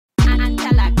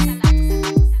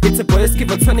It's a boy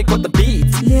Ckvo Tonic got the beat.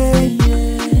 Yeah,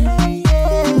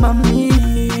 yeah, mommy,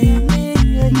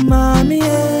 mommy,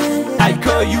 yeah. I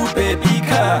call you baby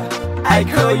car, I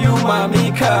call you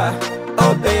mommy car.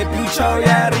 Oh baby, chow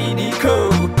ya really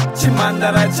cool.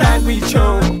 Chimandara changwi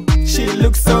cho. She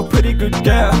looks so pretty, good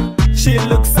girl. She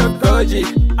looks so gorgeous.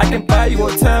 I can buy you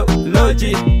hotel,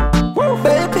 lodge.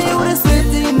 Baby, uri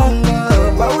sweetie manga.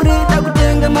 Bauri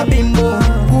takutenga mabimbo.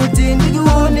 Kuti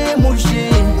ndikuone mushi.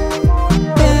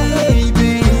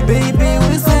 Baby,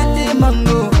 uri sweetie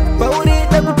mango. Bauri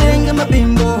takutenga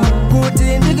mabimbo.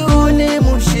 Kuti ndikuone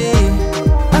mushi.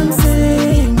 I'm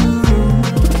saying you.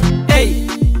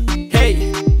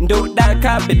 Hey, ndo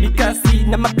daka baby kasi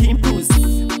na my pimples.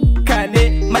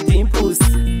 Kane my dimples.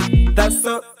 That's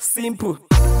so simple.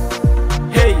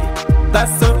 Hey,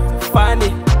 that's so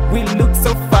funny. We look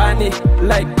so funny,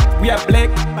 like we are Black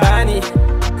Bunny.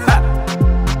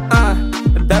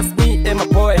 That's me and my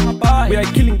boy. We are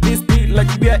killing this beat like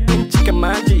we are in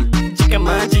Chikamaji.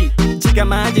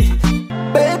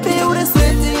 Baby, uri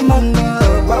sweetie manga.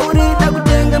 Bauri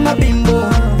takutenga mabimbo.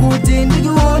 Kuti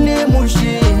ndikuone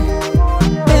mushi.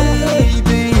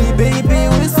 Baby,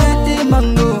 uri sweetie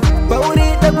mango. Bauri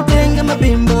takutenga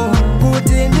mabimbo.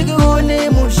 Kuti ndikuone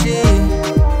mushi.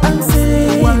 I'm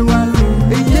saying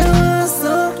you're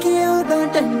so cute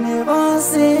that I never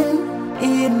seen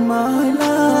in my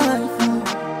life.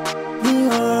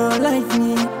 You're like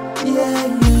me, yeah.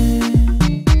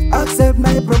 Accept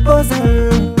my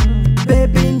proposal,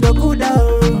 baby, ndokuda.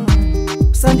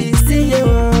 Sunday see you,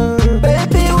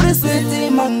 baby, uri sweetie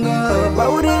manga.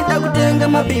 Bauri takutenga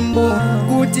mabimbo,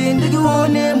 kuti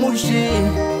ndikuone mushi.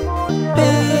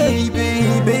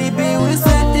 Baby, uri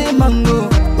sweetie mango.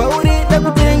 Bauri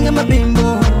takutenga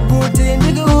mabimbo, kuti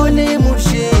ndikuone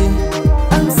mushi.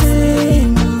 I'm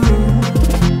saying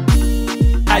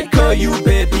I call you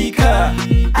baby car,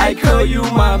 I call you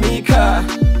mommy car.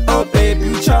 Oh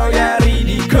baby, chow ya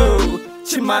really cool.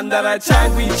 Chimandara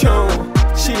changwi cho.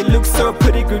 She looks so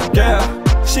pretty, good girl.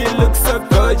 She looks so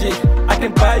gorgeous. I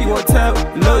can buy you hotel,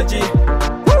 lodge.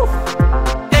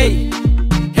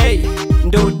 Hey,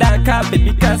 ndo daka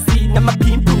baby kasi na my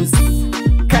pimples.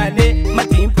 Kane my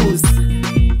dimples.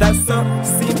 That's so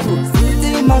simple.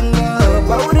 sweetie manga.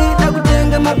 Bauri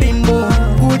takutenga mabimbo,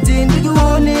 kuti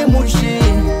ndikuone mushi.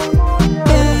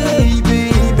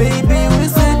 Baby, uri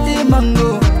sweetie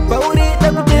mango. Bauri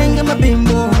takutenga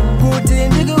mabimbo, kuti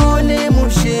ndikuone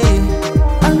mushi.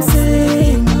 I'm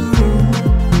saying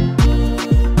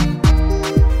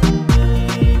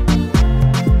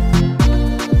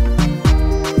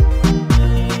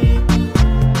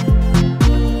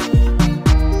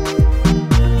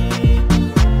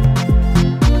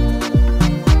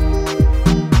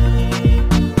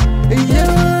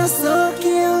you're so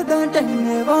cute that I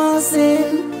never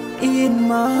seen in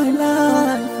my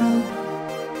life.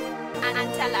 And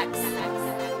Telex.